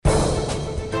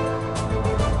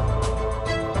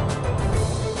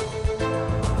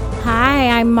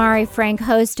I'm Mari Frank,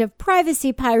 host of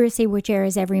Privacy Piracy, which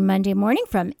airs every Monday morning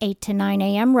from 8 to 9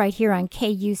 a.m. right here on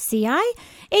KUCI,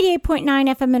 88.9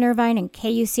 FM in Irvine and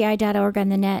KUCI.org on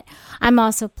the net. I'm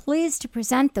also pleased to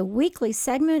present the weekly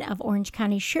segment of Orange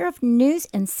County Sheriff News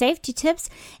and Safety Tips,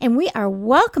 and we are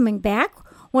welcoming back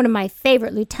one of my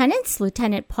favorite lieutenants,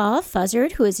 Lieutenant Paul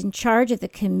Fuzzard, who is in charge of the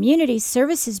Community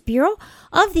Services Bureau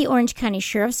of the Orange County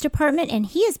Sheriff's Department, and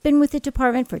he has been with the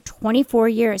department for 24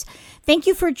 years. Thank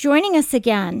you for joining us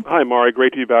again. Hi, Mari.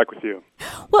 Great to be back with you.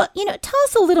 Well, tell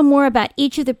us a little more about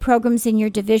each of the programs in your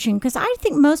division, because I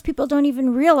think most people don't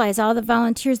even realize all the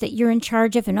volunteers that you're in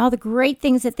charge of and all the great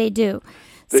things that they do.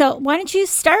 So why don't you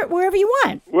start wherever you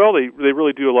want? Well, they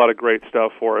really do a lot of great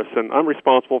stuff for us, and I'm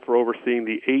responsible for overseeing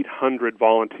the 800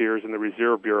 volunteers in the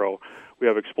Reserve Bureau. We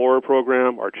have Explorer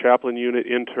program, our chaplain unit,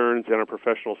 interns, and our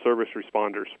professional service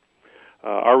responders.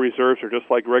 Our reserves are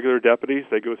just like regular deputies.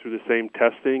 They go through the same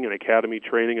testing and academy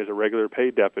training as a regular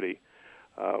paid deputy.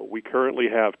 We currently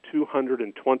have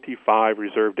 225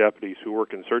 reserve deputies who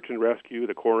work in search and rescue,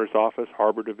 the coroner's office,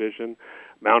 harbor division,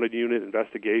 mounted unit,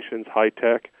 investigations,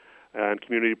 high-tech, and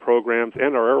community programs,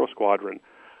 and our Aero Squadron.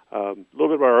 A little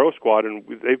bit about our Aero Squadron,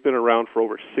 they've been around for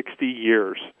over 60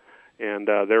 years, and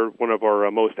they're one of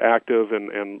our most active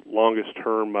and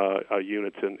longest-term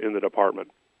units in the department.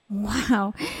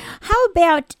 Wow. How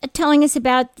about telling us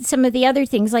about some of the other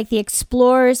things like the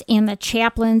explorers and the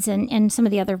chaplains and some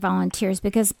of the other volunteers?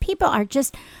 Because people are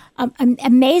just,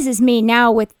 amazes me now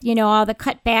with, all the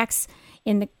cutbacks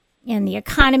in the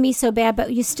economy so bad,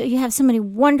 but you have so many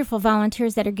wonderful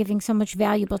volunteers that are giving so much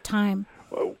valuable time.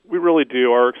 Well, we really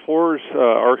do. Our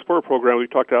Explorer program, we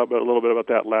talked a little bit about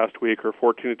that last week, are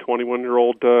 14 to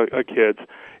 21-year-old kids,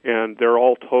 and they're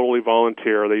all totally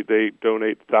volunteer. They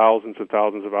donate thousands and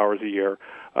thousands of hours a year.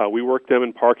 We work them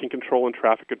in parking control and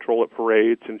traffic control at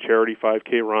parades and charity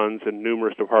 5K runs and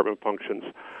numerous department functions.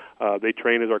 They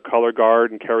train as our color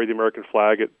guard and carry the American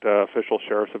flag at official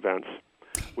sheriff's events.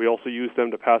 We also use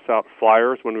them to pass out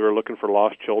flyers when we were looking for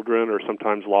lost children or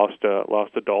sometimes lost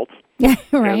adults. Right.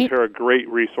 And they're a great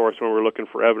resource when we're looking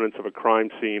for evidence of a crime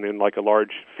scene in like a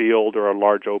large field or a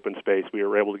large open space. We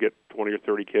were able to get 20 or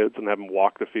 30 kids and have them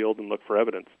walk the field and look for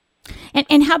evidence.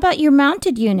 And how about your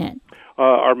mounted unit?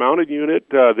 Our mounted unit,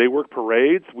 they work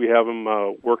parades. We have them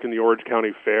work in the Orange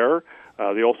County Fair.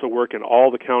 They also work in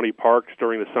all the county parks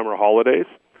during the summer holidays.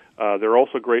 They're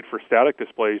also great for static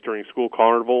displays during school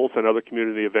carnivals and other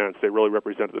community events. They really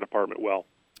represent the department well.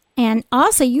 And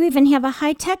also, you even have a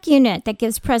high-tech unit that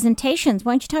gives presentations.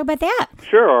 Why don't you talk about that?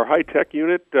 Sure. Our high-tech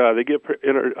unit, they give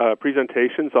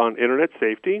presentations on Internet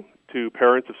safety to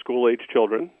parents of school-age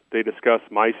children. They discuss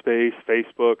MySpace,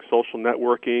 Facebook, social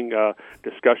networking,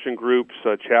 discussion groups,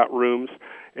 chat rooms,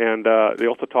 and they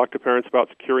also talk to parents about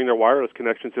securing their wireless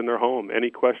connections in their home. Any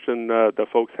question the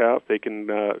folks have,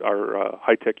 our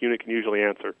high-tech unit can usually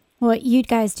answer. Well, you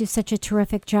guys do such a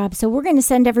terrific job. So we're going to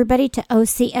send everybody to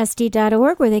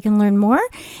ocsd.org where they can learn more,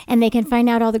 and they can find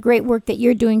out all the great work that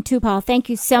you're doing too, Paul. Thank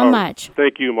you so much.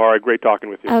 Thank you, Mara. Great talking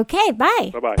with you. Okay,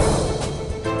 bye. Bye-bye.